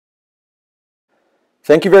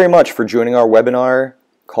Thank you very much for joining our webinar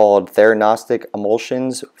called Theranostic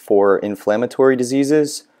Emulsions for Inflammatory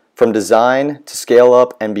Diseases, from Design to Scale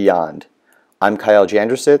Up and Beyond. I'm Kyle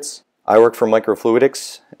Jandrasits. I work for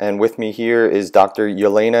Microfluidics, and with me here is Dr.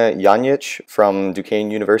 Yelena Janjic from Duquesne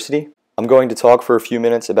University. I'm going to talk for a few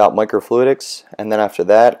minutes about microfluidics, and then after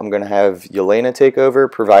that I'm going to have Yelena take over,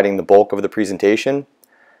 providing the bulk of the presentation.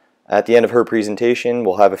 At the end of her presentation,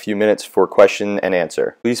 we'll have a few minutes for question and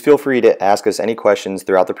answer. Please feel free to ask us any questions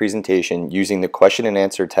throughout the presentation using the question and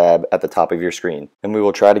answer tab at the top of your screen, and we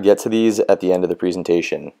will try to get to these at the end of the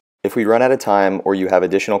presentation. If we run out of time or you have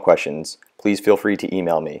additional questions, please feel free to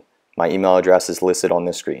email me. My email address is listed on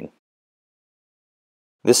this screen.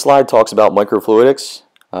 This slide talks about microfluidics.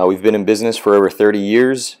 We've been in business for over 30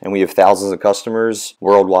 years, and we have thousands of customers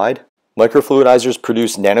worldwide. Microfluidizers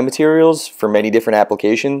produce nanomaterials for many different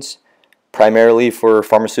applications, primarily for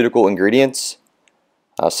pharmaceutical ingredients.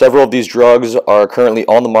 Several of these drugs are currently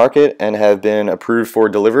on the market and have been approved for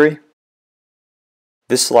delivery.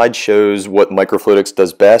 This slide shows what microfluidics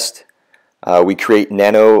does best. We create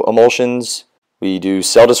nanoemulsions. We do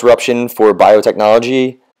cell disruption for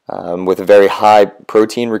biotechnology with a very high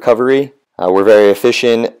protein recovery. We're very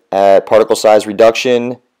efficient at particle size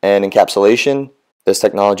reduction and encapsulation. This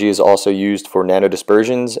technology is also used for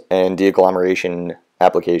nanodispersions and deagglomeration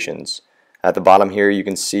applications. At the bottom here you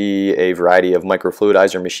can see a variety of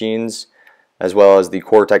microfluidizer machines, as well as the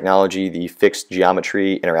core technology, the fixed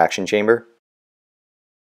geometry interaction chamber.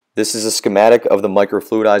 This is a schematic of the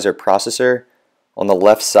microfluidizer processor. On the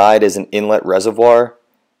left side is an inlet reservoir.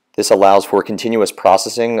 This allows for continuous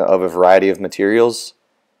processing of a variety of materials.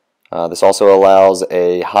 This also allows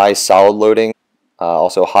a high solid loading,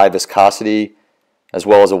 also high viscosity, as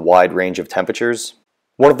well as a wide range of temperatures.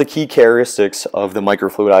 One of the key characteristics of the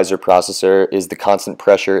microfluidizer processor is the constant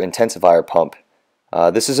pressure intensifier pump.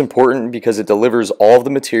 This is important because it delivers all of the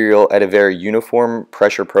material at a very uniform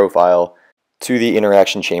pressure profile to the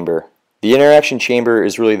interaction chamber. The interaction chamber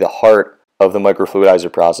is really the heart of the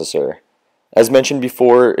microfluidizer processor. As mentioned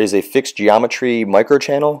before, it is a fixed geometry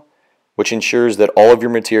microchannel, which ensures that all of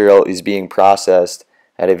your material is being processed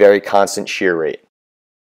at a very constant shear rate.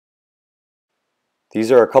 These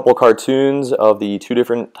are a couple cartoons of the two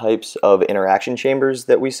different types of interaction chambers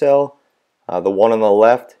that we sell. The one on the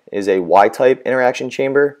left is a Y-type interaction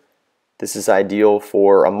chamber. This is ideal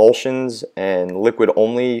for emulsions and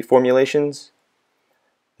liquid-only formulations.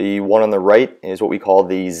 The one on the right is what we call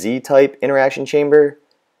the Z-type interaction chamber.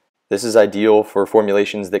 This is ideal for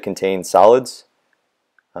formulations that contain solids.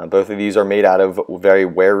 Both of these are made out of very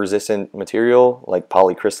wear-resistant material like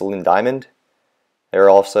polycrystalline diamond. They're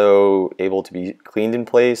also able to be cleaned in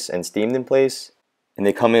place and steamed in place, and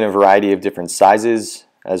they come in a variety of different sizes,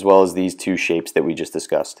 as well as these two shapes that we just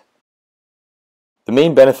discussed. The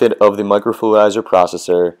main benefit of the microfluidizer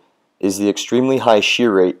processor is the extremely high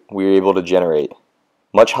shear rate we are able to generate,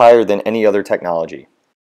 much higher than any other technology,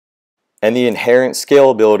 and the inherent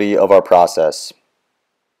scalability of our process.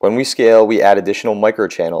 When we scale, we add additional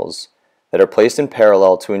microchannels that are placed in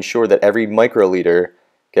parallel to ensure that every microliter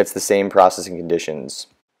gets the same processing conditions.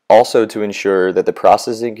 Also to ensure that the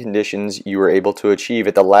processing conditions you are able to achieve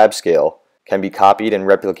at the lab scale can be copied and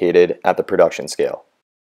replicated at the production scale.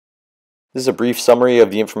 This is a brief summary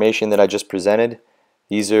of the information that I just presented.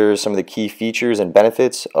 These are some of the key features and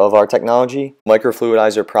benefits of our technology.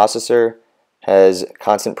 Microfluidizer processor has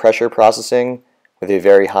constant pressure processing with a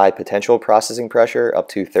very high potential processing pressure up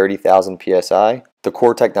to 30,000 psi. The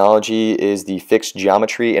core technology is the fixed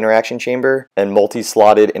geometry interaction chamber, and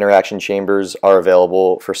multi-slotted interaction chambers are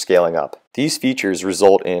available for scaling up. These features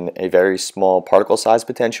result in a very small particle size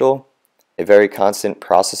potential, a very constant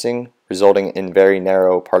processing resulting in very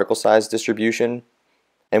narrow particle size distribution,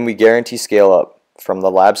 and we guarantee scale up from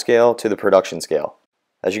the lab scale to the production scale.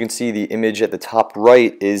 As you can see, the image at the top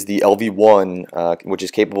right is the LV1, which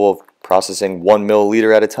is capable of processing 1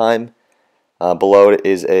 milliliter at a time. Below it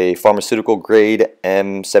is a pharmaceutical grade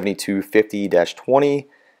M7250-20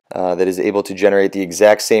 that is able to generate the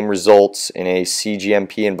exact same results in a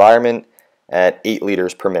cGMP environment at 8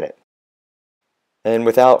 liters per minute. And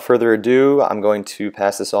without further ado, I'm going to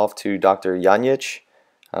pass this off to Dr. Janjic,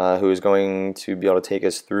 who is going to be able to take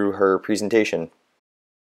us through her presentation.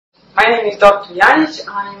 My name is Dr. Janjic.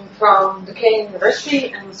 I'm from Duquesne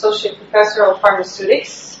University. I'm Associate Professor of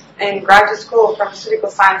Pharmaceutics in Graduate School of Pharmaceutical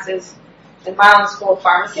Sciences and Milan School of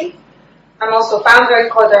Pharmacy. I'm also founder and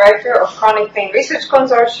co-director of Chronic Pain Research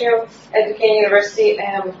Consortium at Duquesne University,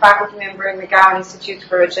 and I'm a faculty member in McGowan Institute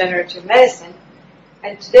for Regenerative Medicine.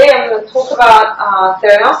 And today I'm going to talk about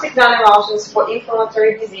theranostic nanoemulsions for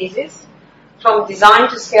inflammatory diseases, from design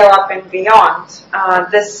to scale up and beyond.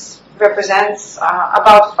 This represents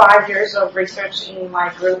about 5 years of research in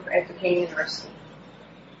my group at Duquesne University.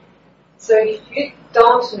 So if you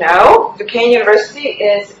don't know, Duquesne University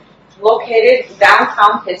is located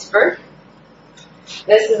downtown Pittsburgh.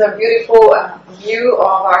 This is a beautiful view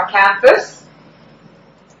of our campus.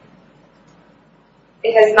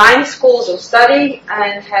 It has 9 schools of study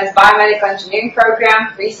and has biomedical engineering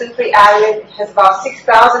program recently added. It has about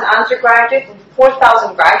 6,000 undergraduate and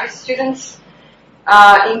 4,000 graduate students.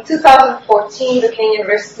 In 2014, Duquesne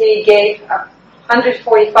University gave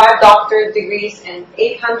 145 doctorate degrees and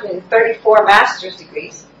 834 master's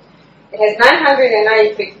degrees. It has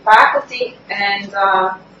 993 faculty and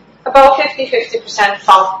about 50%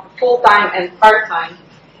 full-time and part-time.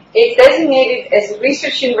 It's designated as a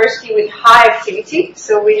research university with high activity,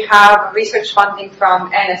 so we have research funding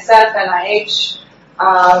from NSF, NIH,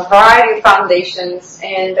 a variety of foundations,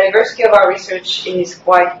 and diversity of our research is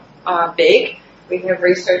quite big. We have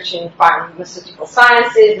research in pharmaceutical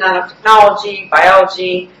sciences, nanotechnology,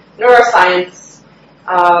 biology, neuroscience,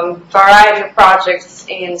 variety of projects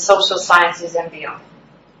in social sciences and beyond.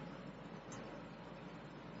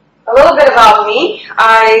 A little bit about me.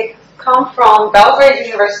 I come from Belgrade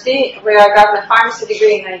University, where I got my pharmacy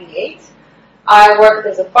degree in '98. I worked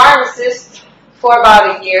as a pharmacist for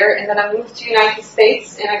about a year, and then I moved to the United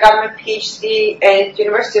States, and I got my PhD at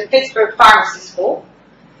University of Pittsburgh Pharmacy School.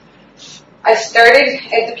 I started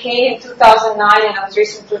at Duquesne in 2009, and I was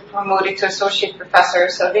recently promoted to associate professor,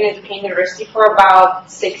 so I've been at Duquesne University for about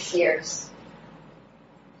 6 years.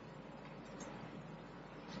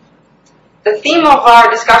 The theme of our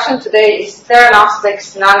discussion today is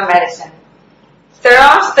Theranostics Nanomedicine.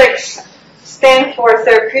 Theranostics stand for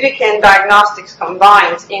therapeutic and diagnostics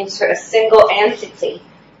combined into a single entity.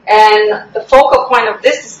 And the focal point of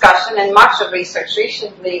this discussion and much of research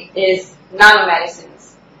recently is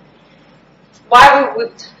nanomedicines. Why we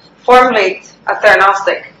would formulate a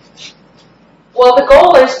theranostic? Well, the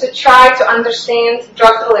goal is to try to understand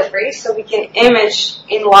drug delivery so we can image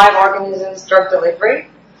in live organisms drug delivery.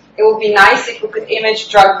 It would be nice if we could image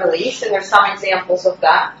drug release, and there's some examples of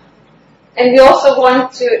that. And we also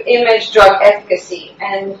want to image drug efficacy.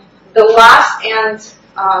 And the last end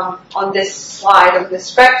on this slide, on this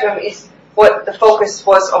spectrum, is what the focus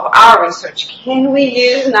was of our research. Can we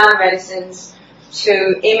use nanomedicines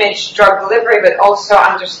to image drug delivery, but also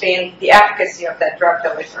understand the efficacy of that drug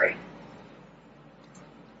delivery?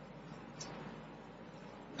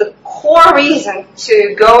 The core reason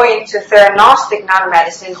to go into theranostic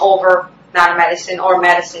nanomedicine over nanomedicine or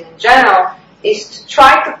medicine in general is to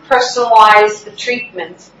try to personalize the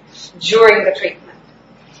treatment during the treatment.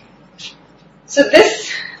 So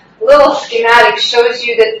this little schematic shows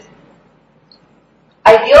you that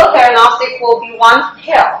ideal theranostic will be one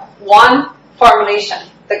pill, one formulation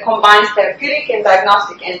that combines therapeutic and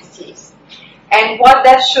diagnostic entities. And what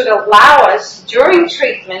that should allow us during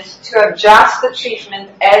treatment to adjust the treatment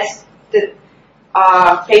as the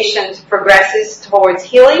patient progresses towards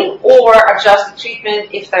healing, or adjust the treatment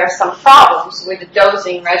if there are some problems with the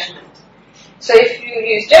dosing regimen. So if you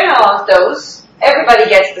use generalized dose, everybody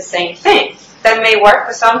gets the same thing. That may work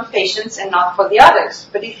for some patients and not for the others.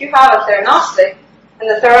 But if you have a theranostic, and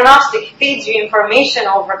the theranostic feeds you information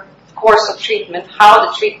over the course of treatment, how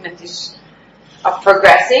the treatment is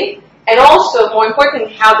progressing, and also, more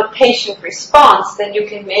importantly, how the patient responds, then you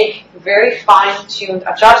can make very fine-tuned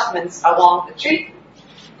adjustments along the treatment.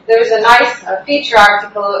 There's a nice feature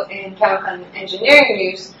article in Chemical Engineering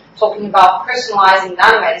News talking about personalizing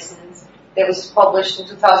nanomedicines that was published in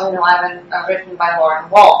 2011, written by Lauren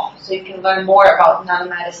Wall. So you can learn more about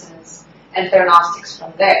nanomedicines and theranostics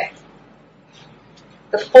from there.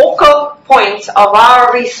 The focal point of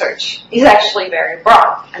our research is actually very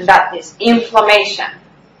broad, and that is inflammation.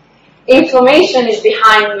 Inflammation is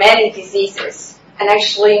behind many diseases, and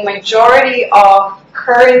actually majority of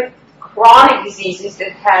current chronic diseases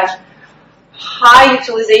that have high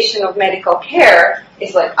utilization of medical care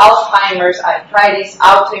is like Alzheimer's, arthritis,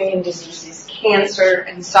 autoimmune diseases, cancer,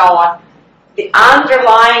 and so on. The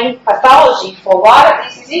underlying pathology for a lot of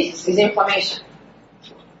these diseases is inflammation.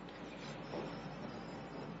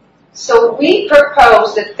 So we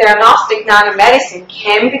propose that theranostic nanomedicine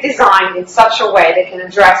can be designed in such a way that can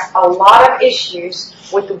address a lot of issues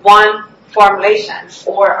with one formulation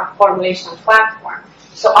or a formulation platform.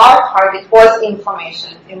 So our target was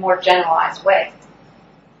inflammation in a more generalized way.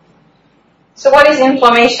 So what is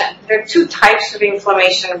inflammation? There are 2 types of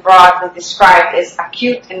inflammation broadly described as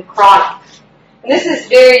acute and chronic. And this is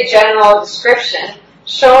very general description,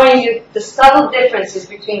 showing you the subtle differences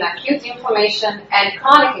between acute inflammation and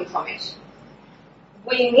chronic inflammation.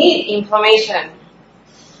 We need inflammation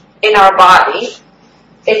in our body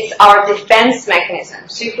It's our defense mechanism.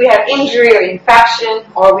 So if we have injury or infection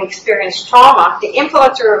or we experience trauma, the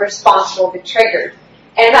inflammatory response will be triggered.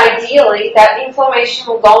 And ideally, that inflammation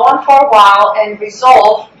will go on for a while and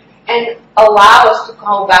resolve and allow us to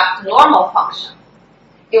go back to normal function.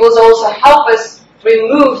 It will also help us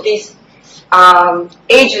remove these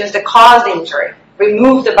agents that cause the injury,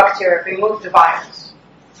 remove the bacteria, remove the virus.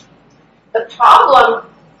 The problem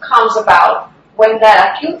comes about when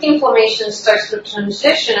that acute inflammation starts to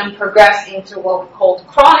transition and progress into what we call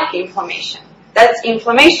chronic inflammation. That's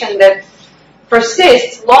inflammation that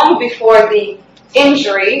persists long before the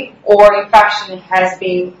injury or infection has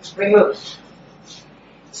been removed.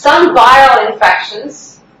 Some viral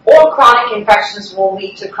infections or chronic infections will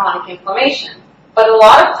lead to chronic inflammation, but a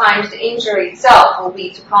lot of times the injury itself will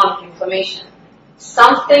lead to chronic inflammation.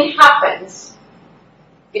 Something happens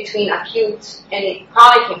between acute and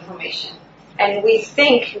chronic inflammation, and we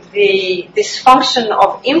think the dysfunction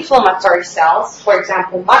of inflammatory cells, for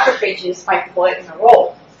example macrophages, might play a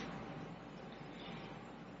role.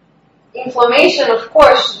 Inflammation, of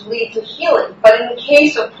course, should lead to healing, but in the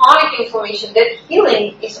case of chronic inflammation, that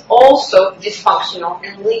healing is also dysfunctional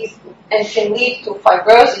and can lead to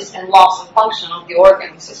fibrosis and loss of function of the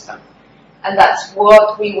organ system. And that's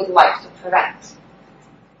what we would like to prevent.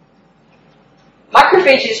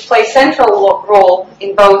 Macrophages play a central role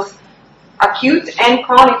in both acute and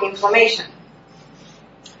chronic inflammation.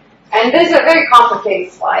 And these are very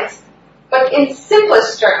complicated slides, but in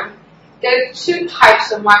simplest terms, there are two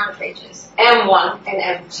types of macrophages, M1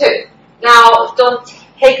 and M2. Now, don't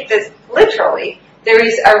take this literally. There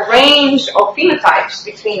is a range of phenotypes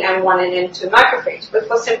between M1 and M2 macrophage, but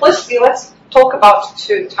for simplicity, let's talk about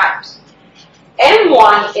two types.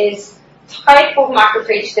 M1 is type of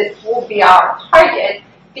macrophage that will be our target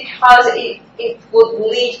because it would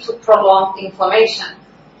lead to prolonged inflammation.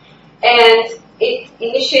 And it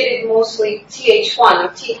initiated mostly Th1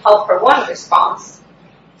 or T helper 1 response.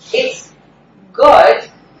 It's good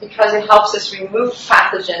because it helps us remove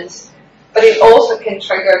pathogens, but it also can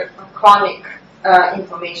trigger chronic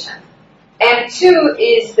inflammation. M2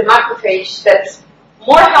 is the macrophage that's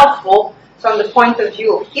more helpful from the point of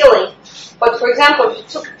view of healing. But for example,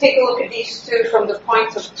 if you take a look at these two from the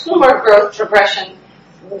point of tumor growth progression,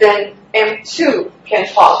 then M2 can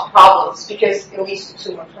cause problems because it leads to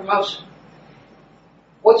tumor promotion.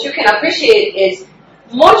 What you can appreciate is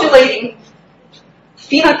modulating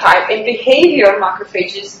phenotype and behavior of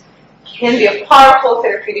macrophages can be a powerful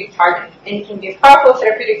therapeutic target, and it can be a powerful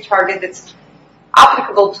therapeutic target that's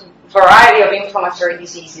applicable to a variety of inflammatory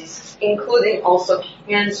diseases, including also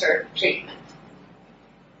cancer treatment.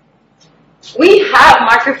 We have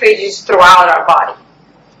macrophages throughout our body.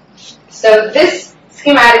 So this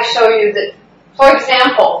schematic shows you that, for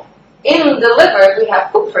example, in the liver we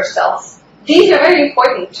have Kupffer cells. These are very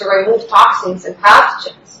important to remove toxins and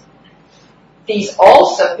pathogens. These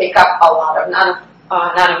also pick up a lot of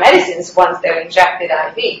nanomedicines once they're injected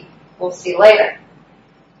IV. We'll see later.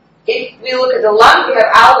 If we look at the lung, we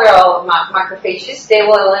have alveolar macrophages. They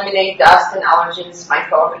will eliminate dust and allergens,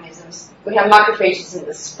 microorganisms. We have macrophages in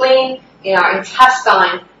the spleen, in our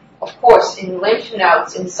intestine, of course, in lymph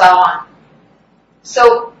nodes, and so on.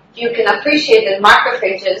 So you can appreciate that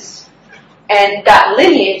macrophages and that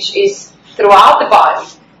lineage is throughout the body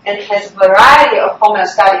and has a variety of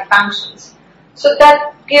homeostatic functions. So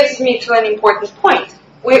that gives me to an important point.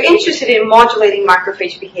 We're interested in modulating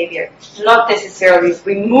macrophage behavior, not necessarily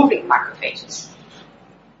removing macrophages.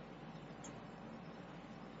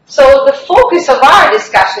 So the focus of our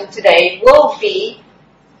discussion today will be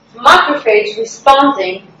macrophage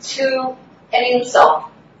responding to an insult.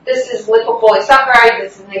 This is lipopolysaccharide.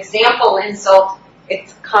 This is an example insult.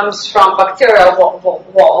 It comes from bacterial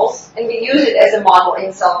walls, and we use it as a model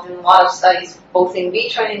insult in a lot of studies, both in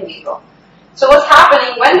vitro and in vivo. So what's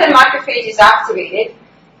happening when the macrophage is activated,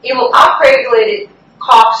 it will upregulate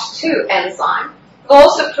COX-2 enzyme. It will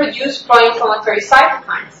also produce pro-inflammatory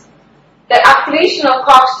cytokines. The activation of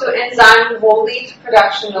COX-2 enzyme will lead to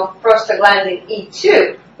production of prostaglandin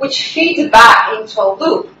E2, which feeds back into a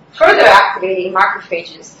loop, further activating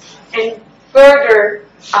macrophages and further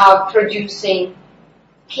producing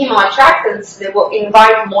chemoattractants that will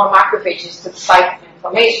invite more macrophages to the site of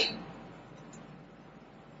inflammation.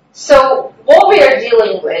 So what we are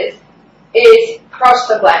dealing with is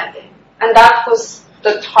prostaglandin, and that was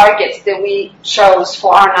the target that we chose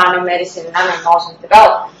for our nanomedicine and nanoemulsion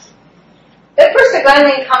development. The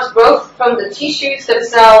prostaglandin comes both from the tissues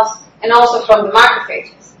themselves and also from the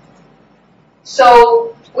macrophages.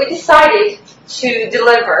 So we decided to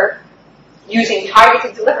deliver, using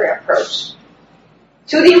targeted delivery approach,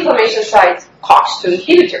 to the inflammation site COX-2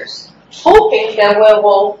 inhibitors. hoping that we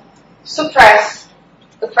will suppress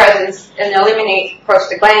the presence and eliminate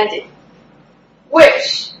prostaglandin,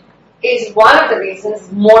 which is one of the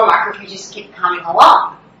reasons more macrophages keep coming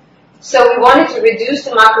along. So we wanted to reduce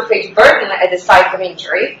the macrophage burden at the site of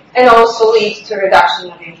injury and also lead to reduction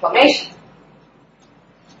of inflammation.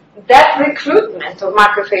 That recruitment of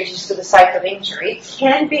macrophages to the site of injury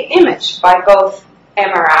can be imaged by both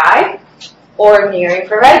MRI or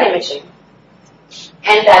near-infrared imaging.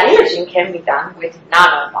 And that imaging can be done with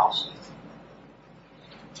nanoemulsions.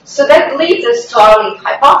 So that leads us to our lead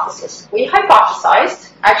hypothesis. We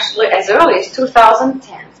hypothesized, actually as early as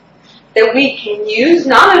 2010, that we can use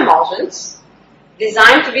nanoemulsions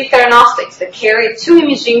designed to be theranostics that carry two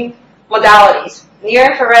imaging modalities,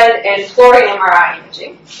 near-infrared and fluorine MRI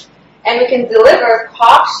imaging, and we can deliver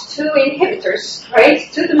COX-2 inhibitors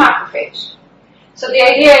straight to the macrophage. So the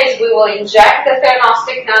idea is we will inject the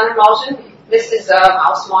theranostic nanoemulsion. This is a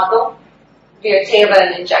mouse model via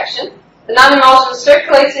tail-end injection. The nanoemulsion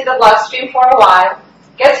circulates in the bloodstream for a while,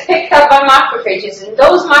 gets picked up by macrophages, and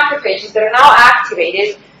those macrophages that are now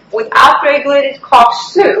activated with upregulated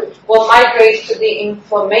COX-2 will migrate to the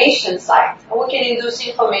inflammation site. And we can induce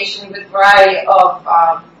inflammation with a variety of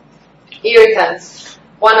irritants,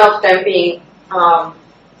 one of them being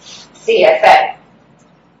CFA.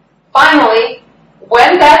 Finally,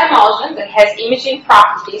 when that emulsion that has imaging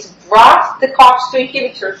properties brought the COX-2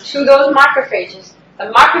 inhibitor to those macrophages,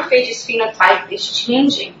 the macrophage's phenotype is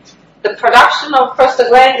changing. The production of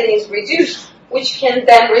prostaglandin is reduced, which can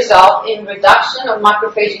then result in reduction of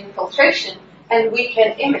macrophage infiltration, and we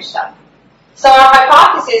can image them. So our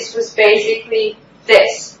hypothesis was basically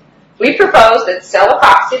this. We proposed that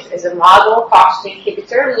celecoxib as a model COX-2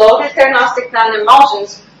 inhibitor, loaded theranostic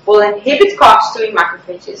nanoemulsions will inhibit COX-2 in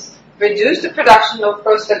macrophages, reduce the production of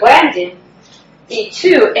prostaglandin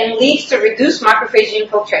E2, and leads to reduced macrophage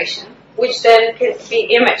infiltration, which then can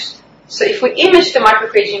be imaged. So if we image the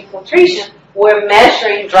macrophage infiltration, we're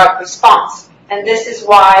measuring drug response. And this is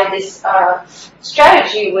why this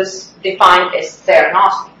strategy was defined as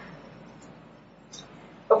theranostic.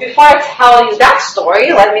 But before I tell you that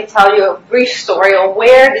story, let me tell you a brief story of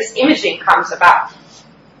where this imaging comes about.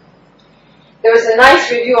 There was a nice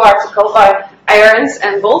review article by Ahrens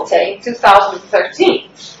and Bolte in 2013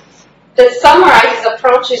 that summarizes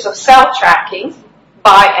approaches of cell tracking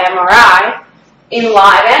by MRI in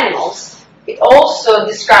live animals. It also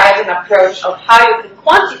describes an approach of how you can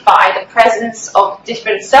quantify the presence of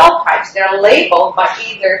different cell types that are labeled by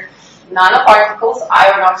either nanoparticles,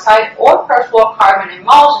 iron oxide, or perfluorocarbon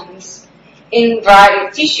emulsions in a variety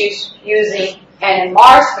of tissues using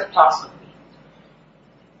NMR spectroscopy.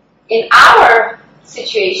 In our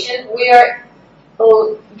situation, we are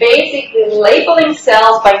basically labeling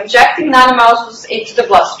cells by injecting nanoemulsions into the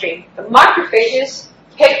bloodstream. The macrophages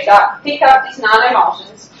pick up these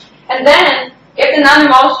nanoemulsions, and then if the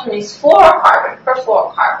nanoemulsion is fluorocarbon,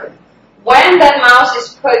 perfluorocarbon, when that mouse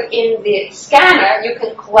is put in the scanner, you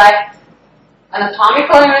can collect an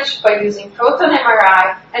anatomical image by using proton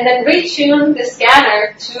MRI, and then retune the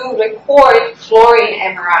scanner to record fluorine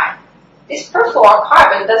MRI. This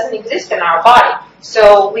perfluorocarbon doesn't exist in our body,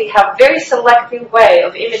 so we have a very selective way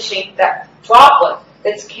of imaging that droplet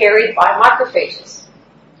that's carried by macrophages.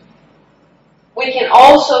 We can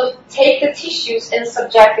also take the tissues and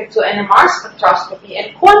subject it to NMR spectroscopy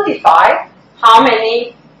and quantify how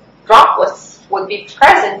many droplets would be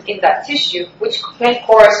present in that tissue, which can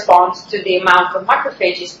correspond to the amount of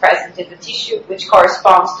macrophages present in the tissue, which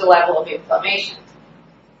corresponds to level of inflammation.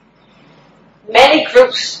 Many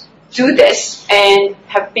groups do this and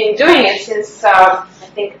have been doing it since, I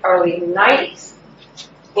think, early 90s,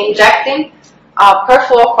 injecting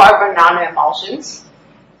perfluorocarbon nanoemulsions.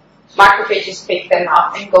 Macrophages pick them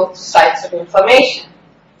up and go to sites of inflammation.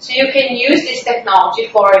 So you can use this technology,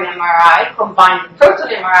 fluorine MRI, combined with proton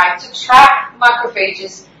MRI, to track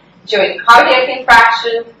macrophages during cardiac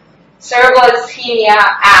infarction, cerebral ischemia,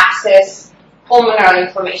 abscess, pulmonary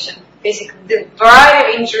inflammation. Basically, the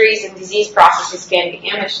variety of injuries and disease processes can be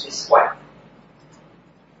imaged this way.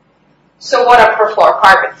 So what are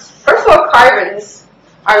perfluorocarbons? Perfluorocarbons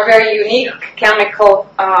are a very unique chemical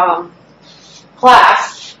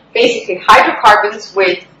class, basically hydrocarbons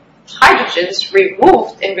with hydrogens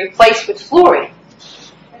removed and replaced with fluorine.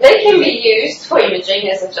 They can be used for imaging,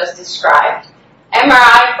 as I just described,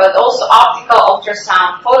 MRI, but also optical,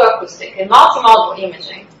 ultrasound, photoacoustic, and multimodal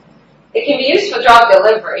imaging. They can be used for drug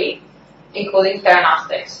delivery, including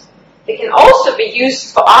theranostics. They can also be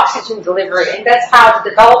used for oxygen delivery, and that's how the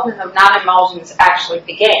development of nanoemulsions actually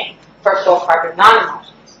began, perfluorocarbon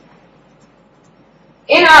nanoemulsions.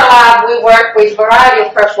 In our lab, we work with a variety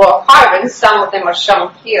of perfluorocarbons. Some of them are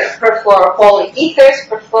shown here. Perfluoropoly ethers,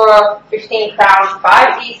 perfluoro-15 crown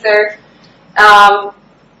 5 ether. And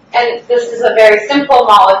this is a very simple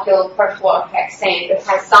molecule, perfluorohexane, that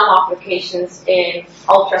has some applications in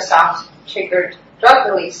ultrasound-triggered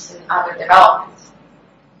drug release and other developments.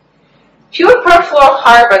 Pure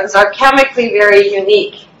perfluorocarbons are chemically very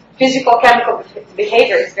unique. Physical-chemical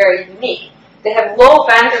behavior is very unique. They have low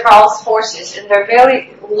van der Waals forces, and they're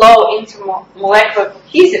very low intermolecular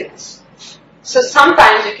cohesiveness. So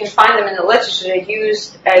sometimes you can find them in the literature. They're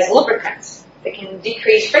used as lubricants. They can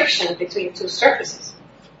decrease friction between two surfaces.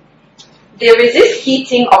 They resist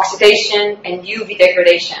heating, oxidation, and UV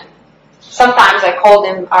degradation. Sometimes I call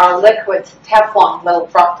them our liquid Teflon little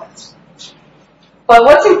droplets. But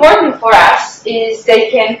what's important for us is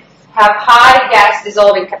they can have high gas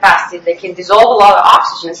dissolving capacity. They can dissolve a lot of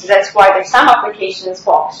oxygen, so that's why there's some applications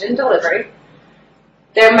for oxygen delivery.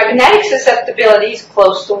 Their magnetic susceptibility is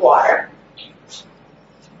close to water.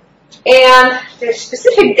 And their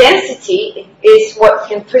specific density is what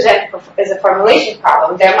can present as a formulation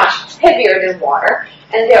problem. They're much heavier than water,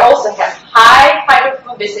 and they also have high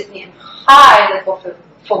hydrophobicity and high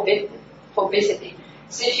lipophobicity.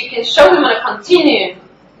 So if you can show them on a continuum,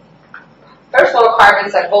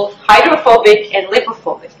 perfluorocarbons are both hydrophobic and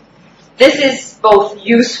lipophobic. This is both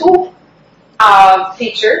useful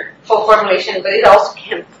feature for formulation, but it also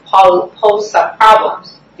can pose some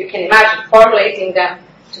problems. You can imagine formulating them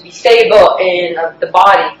to be stable in the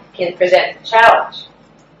body can present a challenge.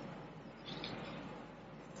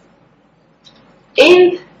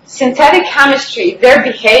 In synthetic chemistry, their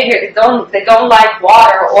behavior, they don't like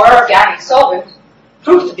water or organic solvents,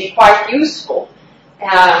 proved to be quite useful.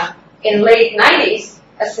 In late 90s,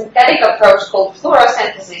 a synthetic approach called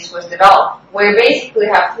fluorosynthesis was developed, where you basically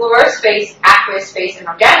have fluorous phase, aqueous phase, and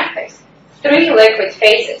organic phase, 3 liquid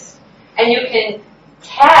phases. And you can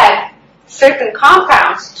tag certain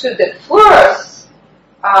compounds to the fluorous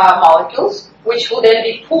molecules, which will then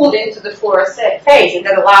be pulled into the fluorous phase, and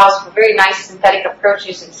that allows for very nice synthetic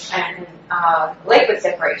approaches and liquid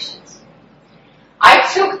separations. I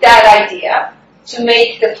took that idea to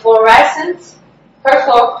make the fluorescent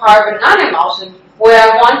perfluorocarbon nanoemulsion, where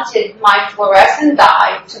I wanted my fluorescent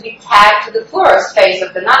dye to be tagged to the fluorous phase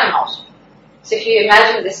of the nanoemulsion. So if you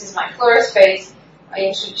imagine this is my fluorous phase, I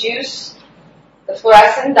introduce the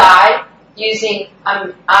fluorescent dye using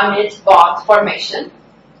amide bond formation,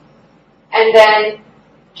 and then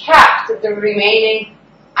capped the remaining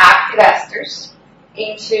active esters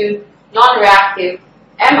into non-reactive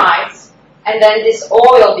amides, and then this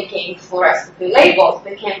oil became fluorescently labeled.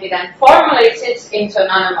 That can be then formulated into a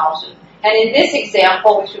nanoemulsion. And in this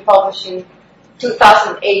example, which we published in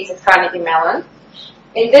 2008 at Carnegie Mellon,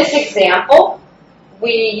 in this example,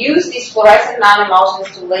 we use these fluorescent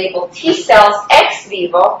nanoemulsions to label T cells ex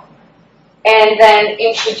vivo, and then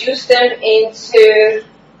introduce them into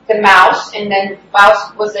the mouse, and then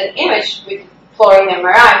mouse was then imaged with fluorine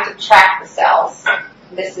MRI to track the cells.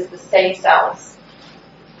 This is the same cells.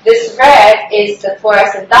 This red is the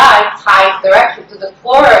fluorescent dye tied directly to the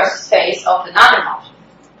fluorous phase of the nanoemulsion.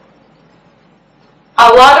 A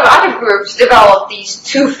lot of other groups developed these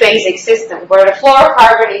two-phasic systems, where the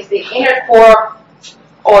fluorocarbon is the inner core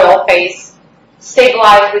oil phase,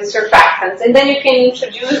 stabilized with surfactants, and then you can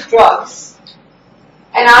introduce drugs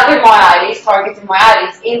and other moieties, targeted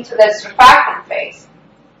moieties, into that surfactant phase.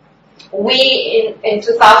 We, in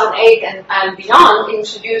 2008 and beyond,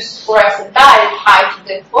 introduced fluorescent dye tied to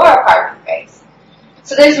the fluorocarbon phase.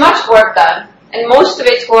 So there's much work done, and most of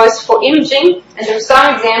it was for imaging, and there are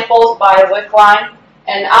some examples by Wickline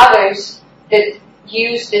and others that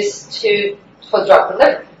use this for drug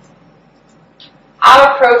delivery.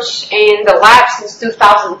 Our approach in the lab since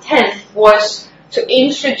 2010 was to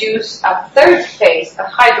introduce a third phase, a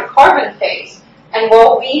hydrocarbon phase, and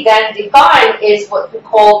what we then defined is what we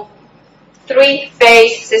call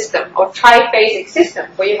three-phase system or triphasic system,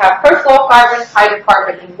 where you have perfluorocarbon,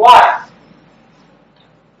 hydrocarbon, and water.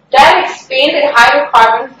 That expanded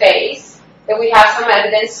hydrocarbon phase that we have some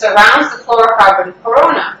evidence surrounds the fluorocarbon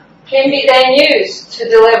corona can be then used to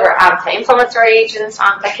deliver anti-inflammatory agents,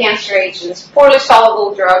 anti-cancer agents, poorly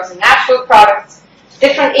soluble drugs, and natural products,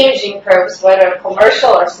 different imaging probes, whether commercial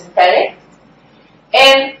or synthetic.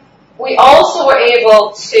 And we also were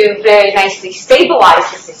able to very nicely stabilize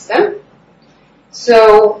the system.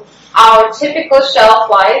 So our typical shelf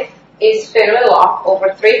life is fairly long,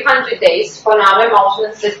 over 300 days for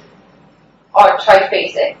nanoemulsions that are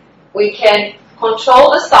triphasic. We can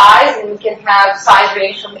control the size, and we can have size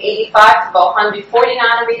range from 85 to about 140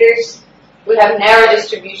 nanometers. We have narrow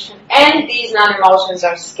distribution, and these nanoemulsions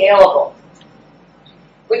are scalable.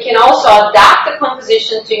 We can also adapt the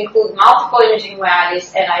composition to include multiple imaging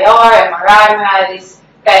modalities, NIR, MRI modalities,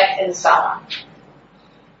 PET, and so on.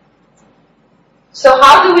 So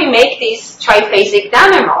how do we make these triphasic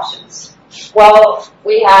nanoemulsions? Well,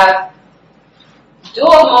 we have dual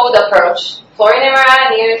mode approach, fluorine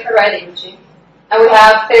MRI, near-infrared imaging, and we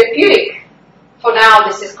have therapeutic. For now,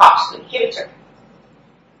 this is COX-2 inhibitor.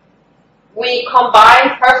 We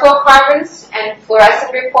combine perfluorocarbons and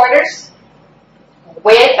fluorescent reporters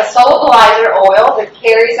with a solubilizer oil that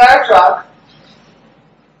carries our drug,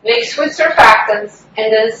 mixed with surfactants,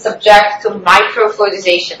 and then subject to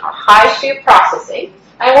microfluidization or high-shear processing.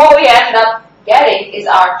 And what we end up getting is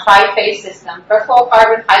our triphase system,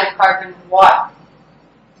 perfluorocarbon, hydrocarbon, and water.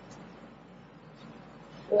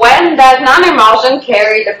 When that nanoemulsion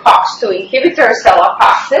carried the COX-2 inhibitor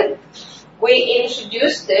celecoxib, we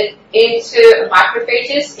introduced it into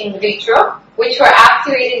macrophages in vitro, which were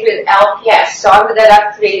activated with LPS. So under that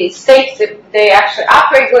activated state, they actually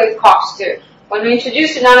upregulate COX-2. When we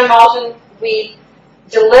introduced the nanoemulsion, we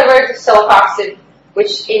delivered celecoxib,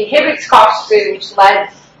 which inhibits COX-2, which led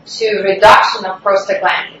to reduction of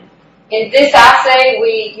prostaglandin. In this assay,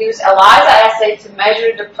 we use ELISA assay to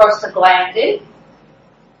measure the prostaglandin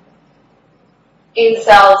in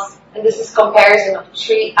cells, and this is comparison of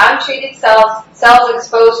untreated cells, cells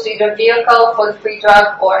exposed to either vehicle for the free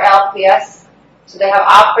drug or LPS. So they have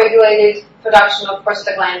upregulated production of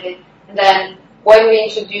prostaglandin, and then when we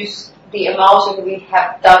introduce the emulsion, we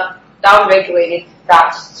have downregulated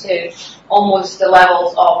that to almost the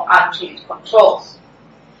levels of untreated controls.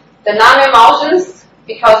 The nanoemulsions,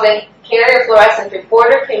 because they carry a fluorescent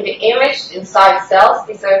reporter, can be imaged inside cells.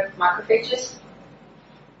 These are macrophages.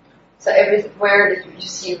 So everywhere that you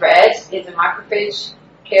see red is a macrophage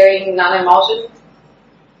carrying nanoemulsion.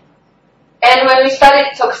 And when we study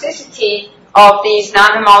toxicity of these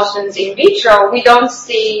nanoemulsions in vitro, we don't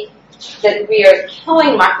see that we are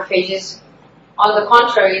killing macrophages. On the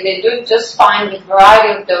contrary, they do just fine with a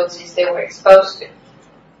variety of doses they were exposed to.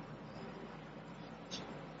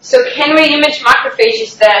 So can we image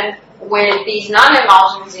macrophages then with these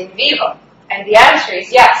nanoemulsions in vivo? And the answer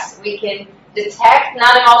is yes. We can detect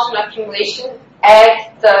nanoemulsion accumulation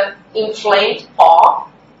at the inflamed paw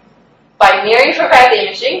by near-infrared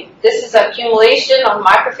imaging. This is accumulation of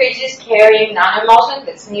macrophages carrying nanoemulsion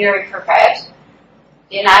that's near-infrared.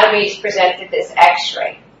 The anatomy is presented as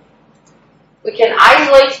X-ray. We can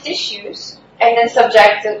isolate tissues and then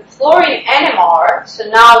subject to fluorine NMR. So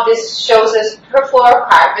now this shows us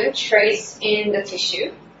perfluorocarbon trace in the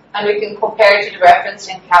tissue, and we can compare it to the reference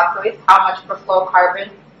and calculate how much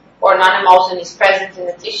perfluorocarbon or nanoemulsion is present in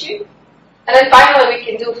the tissue. And then finally, we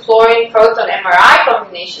can do fluorine-proton MRI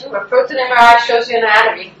combination, where proton MRI shows you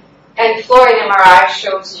anatomy, and fluorine MRI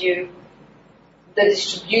shows you the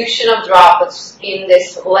distribution of droplets in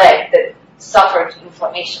this leg that suffered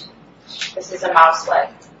inflammation. This is a mouse leg.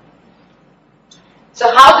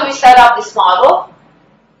 So how do we set up this model?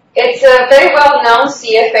 It's a very well-known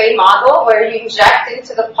CFA model where you inject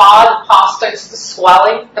into the paw starts to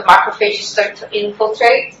swelling, the macrophages start to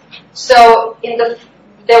infiltrate. So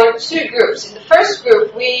there were two groups. In the first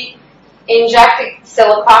group, we injected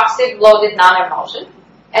celecoxib-loaded nanoemulsion,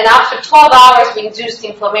 and after 12 hours, we induced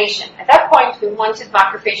inflammation. At that point, we wanted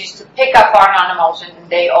macrophages to pick up our nanoemulsion, and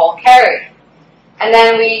they all carried. And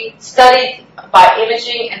then we studied by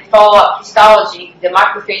imaging and follow-up histology the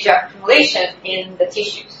macrophage accumulation in the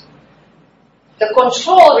tissues. The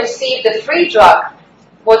control received the free drug.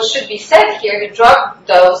 What should be said here, the drug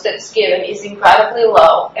dose that's given is incredibly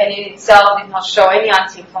low, and in itself did not show any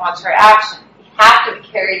anti-inflammatory action. It had to be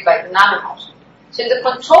carried by the nanoemulsion. So in the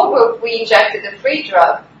control group, we injected the free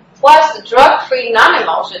drug plus the drug-free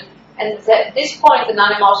nanoemulsion, and at this point, the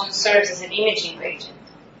nanoemulsion serves as an imaging agent.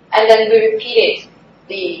 And then we repeated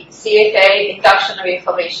the CFA, induction of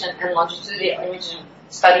inflammation, and longitudinal imaging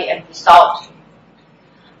study and histology.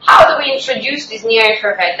 How do we introduce these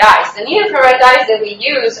near-infrared dyes? The near-infrared dyes that we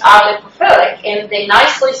use are lipophilic, and they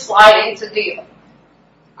nicely slide into the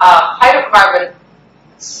hydrocarbon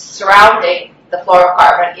surrounding the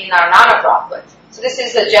fluorocarbon in our nanodroplet. So this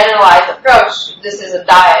is a generalized approach. This is a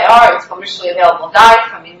dye IR. It's commercially available dye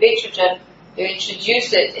from Invitrogen. You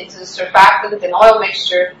introduce it into the surfactant and oil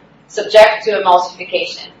mixture subject to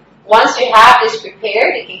emulsification. Once you have this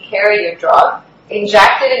prepared, you can carry your drug,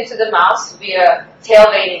 inject it into the mouse via tail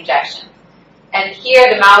vein injection. And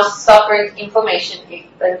here the mouse suffered inflammation.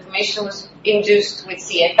 The inflammation was induced with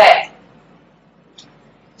CFA.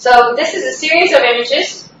 So this is a series of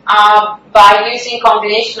images by using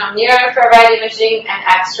combination of near-infrared imaging and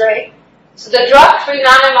X-ray. So the drug-free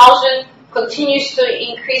nanoemulsion continues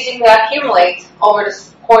to increasingly accumulate over the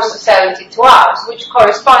course of 72 hours, which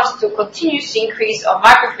corresponds to a continuous increase of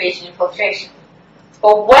macrophage infiltration.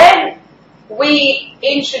 But when we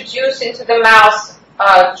introduce into the mouse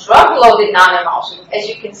drug-loaded nanoemulsions, as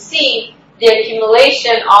you can see, the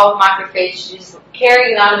accumulation of macrophages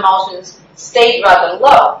carrying nanoemulsions stayed rather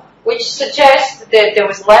low, which suggests that there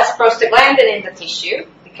was less prostaglandin in the tissue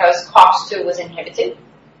because COX-2 was inhibited,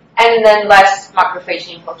 and then less macrophage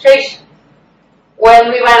infiltration.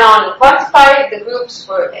 When we went on to quantify, the groups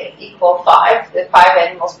were equal 5, the 5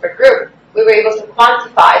 animals per group. We were able to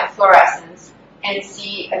quantify the fluorescence and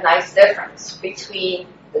see a nice difference between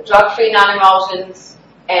the drug-free nanoemulsions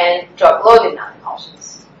and drug-loaded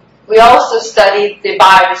nanoemulsions. We also studied the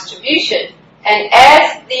biodistribution, and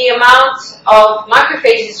as the amount of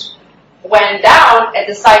macrophages went down at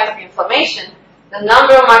the site of inflammation, the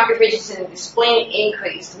number of macrophages in the spleen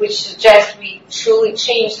increased, which suggests we truly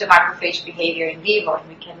changed the macrophage behavior in vivo, and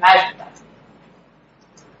we can measure that.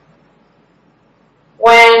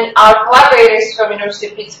 When our collaborators from University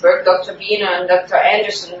of Pittsburgh, Dr. Bino and Dr.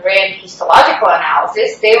 Anderson, ran histological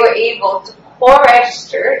analysis, they were able to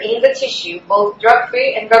co-register in the tissue both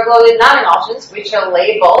drug-free and drug-loaded nanoemulsions, which are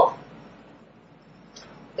labeled,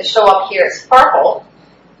 they show up here as purple,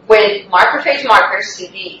 with macrophage markers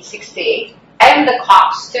CD68 and the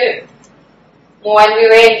COX-2. When we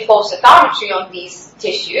ran flow cytometry on these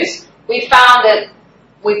tissues, we found that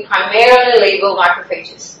we primarily label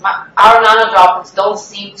macrophages. Our nanodroplets don't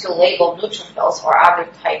seem to label neutrophils or other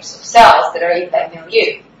types of cells that are in that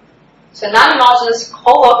milieu. So nanoemulsions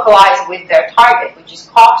co-localize with their target, which is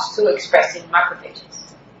COX-2 expressing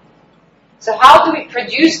macrophages. So how do we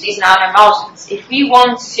produce these nanoemulsions? If we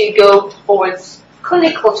want to go towards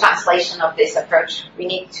clinical translation of this approach, we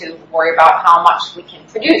need to worry about how much we can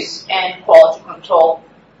produce and quality control.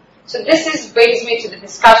 So this brings me to the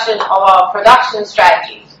discussion of our production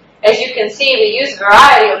strategies. As you can see, we use a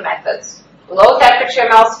variety of methods. Low temperature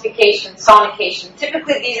emulsification, sonication.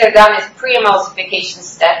 Typically these are done as pre-emulsification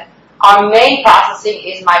step. Our main processing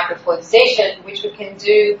is microfluidization, which we can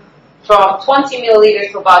do from 20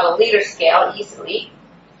 milliliters to about a liter scale easily.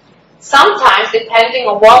 Sometimes, depending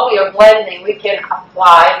on what we are blending, we can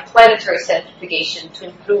apply planetary centrifugation to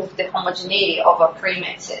improve the homogeneity of our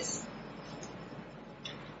premixes.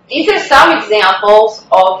 These are some examples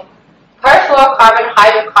of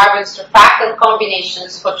perfluorocarbon-hydrocarbon surfactant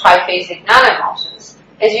combinations for triphasic nanoemulsions.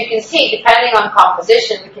 As you can see, depending on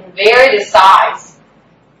composition, we can vary the size.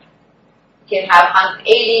 We can have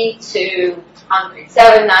 180 to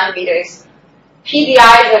 107 nanometers.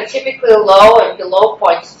 PDIs are typically low and below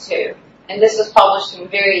 0.2, and this was published in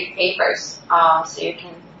varied papers, so you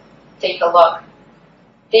can take a look.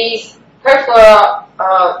 These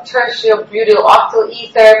perfluorotertiary octyl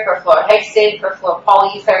ether, perfluorohexane,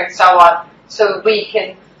 perfluoropolyether, and so on, so we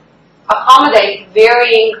can accommodate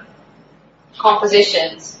varying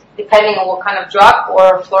compositions depending on what kind of drug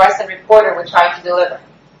or fluorescent reporter we're trying to deliver.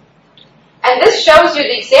 And this shows you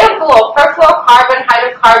the example of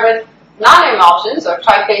perfluorocarbon-hydrocarbon nanoemulsions or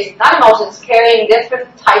triphasic nanoemulsions carrying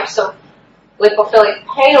different types of lipophilic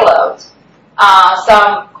payloads.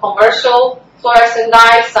 Some commercial fluorescent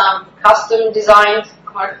dyes, some custom designed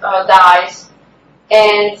dyes,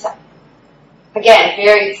 and again,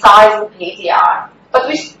 varied size and PDI. But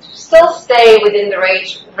we still stay within the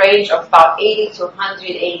range of about 80 to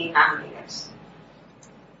 180 nanometers.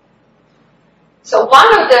 So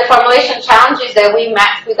one of the formulation challenges that we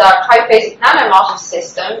met with our triphasic nanoemulsion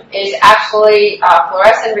system is actually a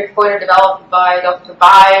fluorescent reporter developed by Dr.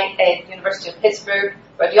 Bai at University of Pittsburgh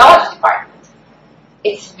Radiology Department.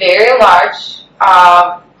 It's very large,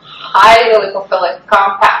 highly lipophilic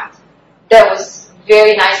compound that was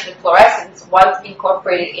very nicely fluorescent once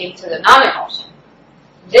incorporated into the nanoemulsion.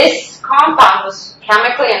 This compound was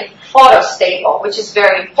chemically and photostable, which is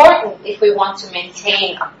very important if we want to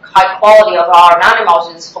maintain a high quality of our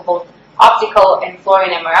nanoemulsions for both optical and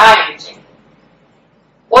fluorine MRI imaging.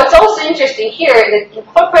 What's also interesting here is that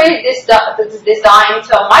incorporated this dye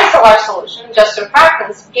into a micellar solution, just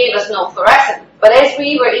surfactants, gave us no fluorescence. But as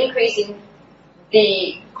we were increasing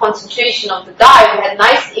the concentration of the dye, we had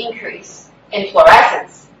nice increase in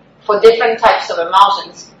fluorescence for different types of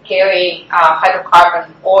emulsions carrying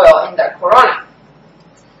hydrocarbon oil in their corona.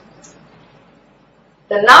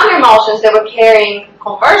 The nanoemulsions that were carrying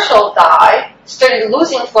commercial dye started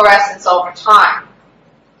losing fluorescence over time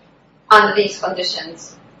under these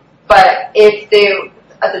conditions. But if the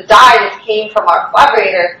dye that came from our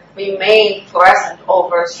collaborator remained fluorescent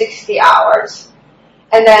over 60 hours,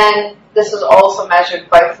 and then this was also measured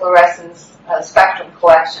by fluorescence spectrum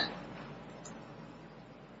collection.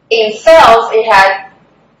 In cells, it had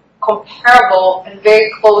comparable and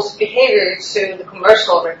very close behavior to the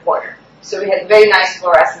commercial reporter. So we had very nice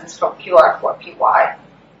fluorescence from QR4PY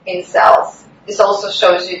in cells. This also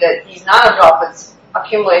shows you that these nanodroplets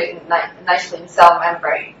accumulate nicely in cell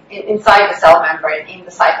membrane, inside the cell membrane in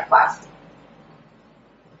the cytoplasm.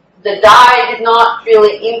 The dye did not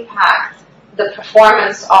really impact the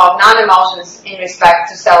performance of nanoemulsions in respect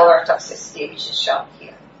to cellular toxicity, which is shown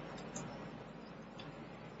here.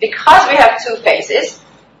 Because we have two phases,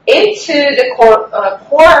 into the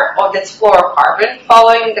core of this fluorocarbon,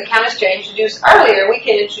 following the chemistry I introduced earlier, we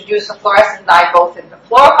can introduce a fluorescent dye both in the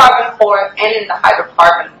fluorocarbon core and in the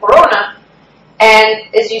hydrocarbon corona.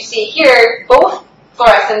 And as you see here, both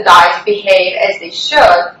fluorescent dyes behave as they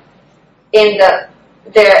should in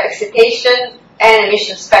their excitation and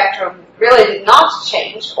emission spectrum really did not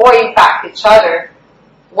change or impact each other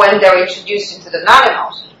when they were introduced into the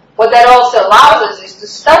nanoemulsion. What that also allows us is to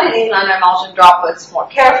study these nanoemulsion droplets more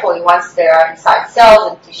carefully once they are inside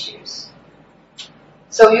cells and tissues.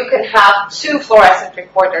 So you can have two fluorescent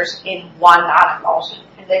recorders in one nanoemulsion,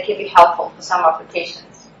 and they can be helpful for some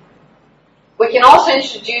applications. We can also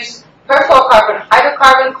introduce perfluorocarbon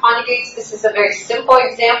hydrocarbon conjugates. This is a very simple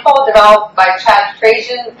example developed by Chad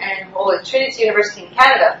Trajan and at Trinity University in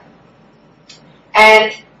Canada.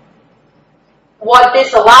 And what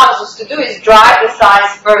this allows us to do is drive the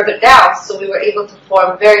size further down, so we were able to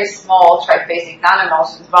form very small triphasic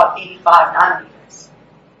nanoemulsions, about 85 nanometers.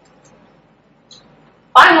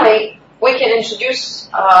 Finally, we can introduce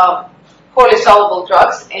poorly soluble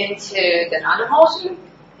drugs into the nanoemulsion.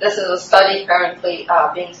 This is a study currently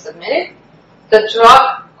being submitted. The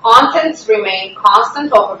drug contents remain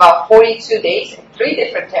constant over about 42 days at 3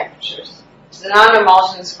 different temperatures. The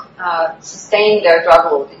nanoemulsions sustain their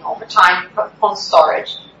drug loading over time upon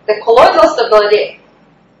storage. The colloidal stability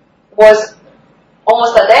was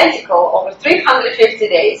almost identical over 350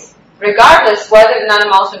 days, regardless whether the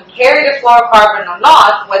nanoemulsion carried a fluorocarbon or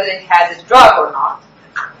not, whether it had a drug or not.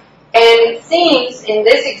 And it seems in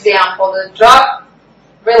this example, the drug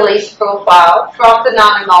release profile from the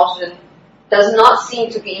nanoemulsion does not seem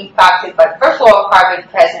to be impacted by perfluorocarbon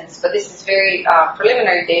presence, but this is very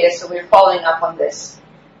preliminary data, so we're following up on this.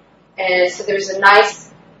 And so there's a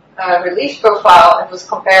nice release profile that was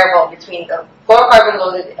comparable between the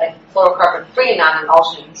fluorocarbon-loaded and fluorocarbon-free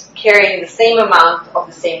nanoemulsions, carrying the same amount of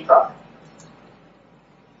the same drug.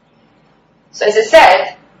 So as I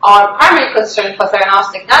said, our primary concern for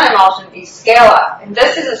theranostic nanoemulsion is scale-up, and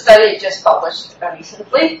this is a study just published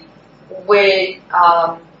recently with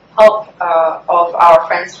help of our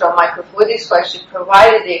friends from Microfluidizer, who actually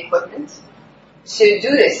provided the equipment to do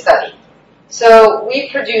this study. So we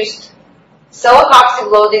produced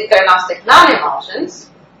celecoxib-loaded theranostic nanoemulsions,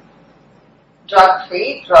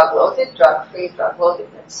 drug-free, drug-loaded, drug-free, drug-loaded,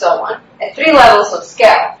 and so on, at 3 levels of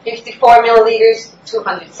scale, 54 milliliters,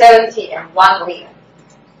 270, and 1 liter.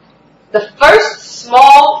 The first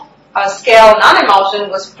small scale nanoemulsion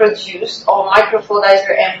was produced on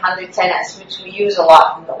Microfluidizer M110S, which we use a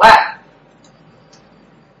lot in the lab.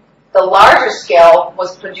 The larger scale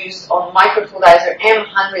was produced on Microfluidizer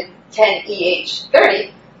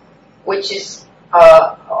M110EH30, which is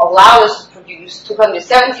allowed us to produce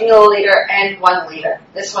 270 milliliter and 1 liter.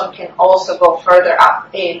 This one can also go further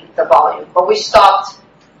up in the volume, but we stopped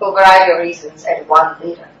for a variety of reasons at 1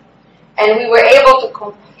 liter. And we were able to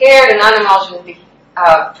compare the nanoemulsion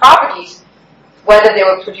properties, whether they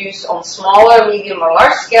were produced on smaller, medium, or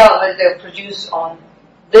large scale, whether they were produced on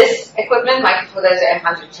this equipment, Microfluidizer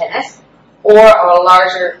M110S, or a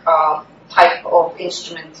larger type of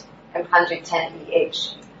instrument,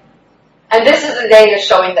 M110EH. And this is the data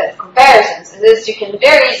showing that comparisons. And this you can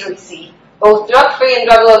very easily see both drug-free and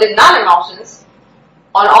drug-loaded nanoemulsions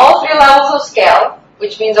on all 3 levels of scale,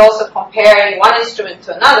 which means also comparing one instrument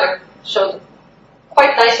to another, showed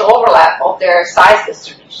quite nice overlap of their size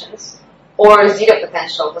distributions, or zeta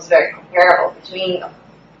potential was very comparable between them.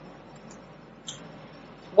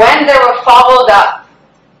 When they were followed up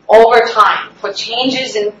over time for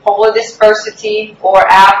changes in polar dispersity or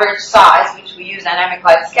average size, which we use dynamic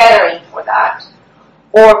light scattering for that,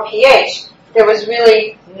 or pH, there was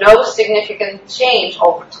really no significant change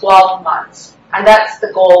over 12 months. And that's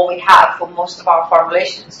the goal we have for most of our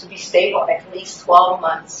formulations, to be stable at least 12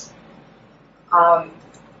 months.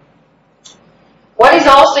 What is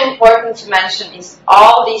also important to mention is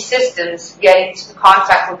all these systems get into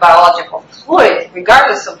contact with biological fluid,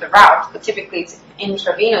 regardless of the route, but typically it's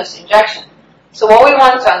intravenous injection. So what we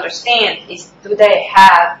want to understand is, do they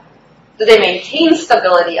maintain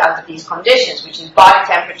stability under these conditions, which is body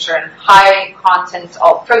temperature and high content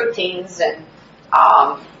of proteins and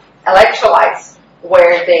electrolytes,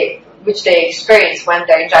 where they which they experience when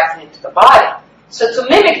they're injected into the body. So to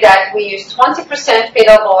mimic that, we use 20%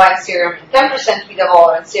 fetal bovine serum and 10% fetal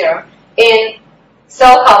bovine serum in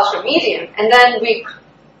cell culture medium, and then we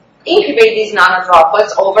incubate these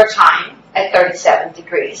nanodroplets over time at 37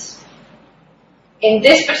 degrees. In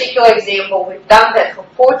this particular example, we've done that for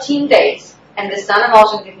 14 days, and this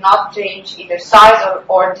nanoemulsion did not change either size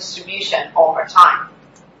or distribution over time.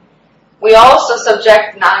 We also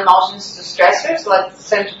subject nanoemulsions to stressors like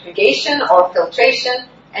centrifugation or filtration,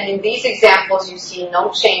 and in these examples you see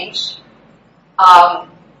no change.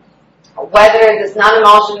 Whether this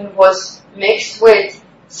nanoemulsion was mixed with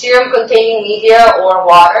serum-containing media or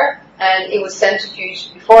water, and it was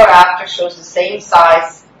centrifuged before or after, shows the same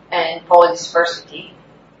size and polydispersity.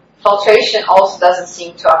 Filtration also doesn't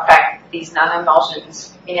seem to affect these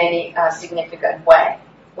nanoemulsions in any significant way,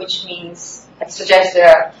 which means it suggests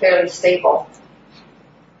they're fairly stable.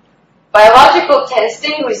 Biological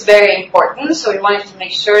testing was very important, so we wanted to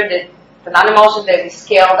make sure that the nanoemulsion that we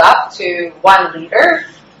scaled up to 1 liter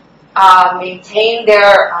maintain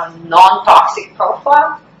their non-toxic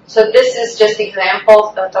profile. So this is just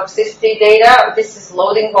examples of toxicity data. This is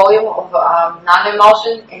loading volume of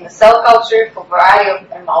nanoemulsion in the cell culture for a variety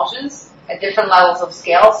of emulsions at different levels of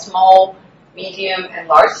scale, small, medium, and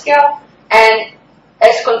large scale. And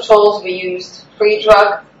as controls, we used free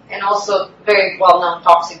drug and also very well-known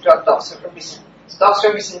toxic drug, doxorubicin. So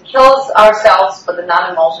doxorubicin kills our cells, but the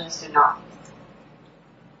nanoemulsions do not.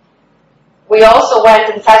 We also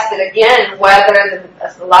went and tested again whether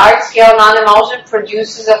the large-scale nanoemulsion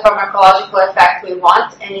produces a pharmacological effect we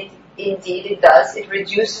want, and indeed it does. It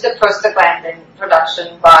reduces the prostaglandin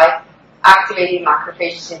production by activating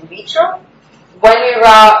macrophages in vitro. When we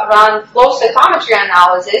run flow cytometry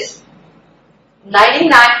analysis,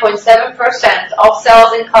 99.7% of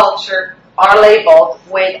cells in culture are labeled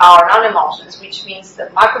with our nanoemulsions, which means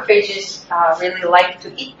that macrophages really like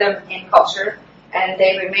to eat them in culture, and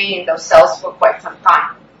they remain in those cells for quite some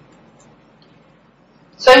time.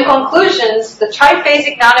 So in conclusions, the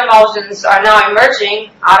triphasic nanoemulsions are now emerging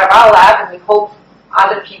out of our lab, and we hope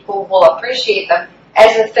other people will appreciate them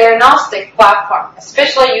as a theranostic platform,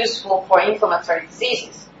 especially useful for inflammatory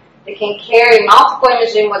diseases. They can carry multiple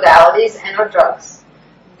imaging modalities and or drugs.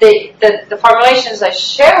 The formulations I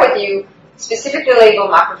share with you specifically label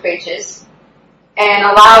macrophages and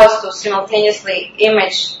allow us to simultaneously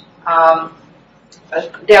image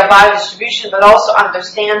their biodistribution, but also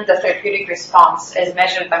understand the therapeutic response as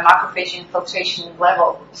measured by macrophage infiltration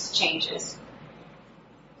levels changes.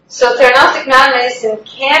 So theranostic nanomedicine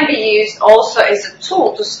can be used also as a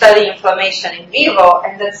tool to study inflammation in vivo,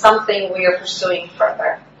 and that's something we are pursuing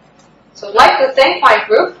further. So I'd like to thank my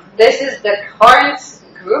group. This is the current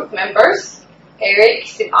group members: Eric,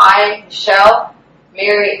 Simai, Michelle,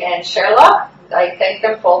 Mary, and Sherla. I thank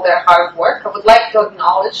them for their hard work. I would like to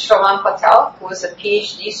acknowledge Shravan Patel, who is a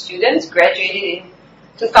PhD student, graduated in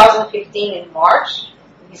 2015 in March.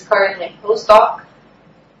 He's currently a postdoc.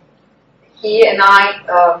 He and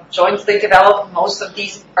I jointly developed most of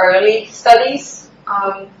these early studies.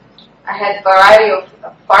 I had a variety of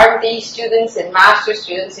PharmD students and master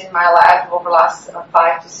students in my lab over the last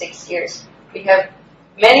 5 to 6 years. We have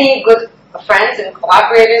many good friends and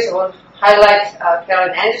collaborators. I will highlight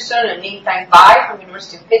Carolyn Anderson and Ming-Tang Bai from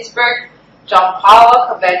University of Pittsburgh, John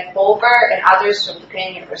Pollock, Ben Pulver, and others from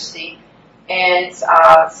Duquesne University, and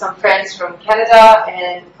some friends from Canada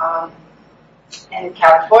and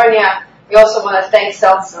California. We also want to thank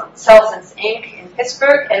CellSense Inc. in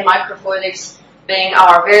Pittsburgh and Microfluidics being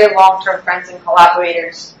our very long-term friends and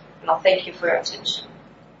collaborators. And I'll thank you for your attention.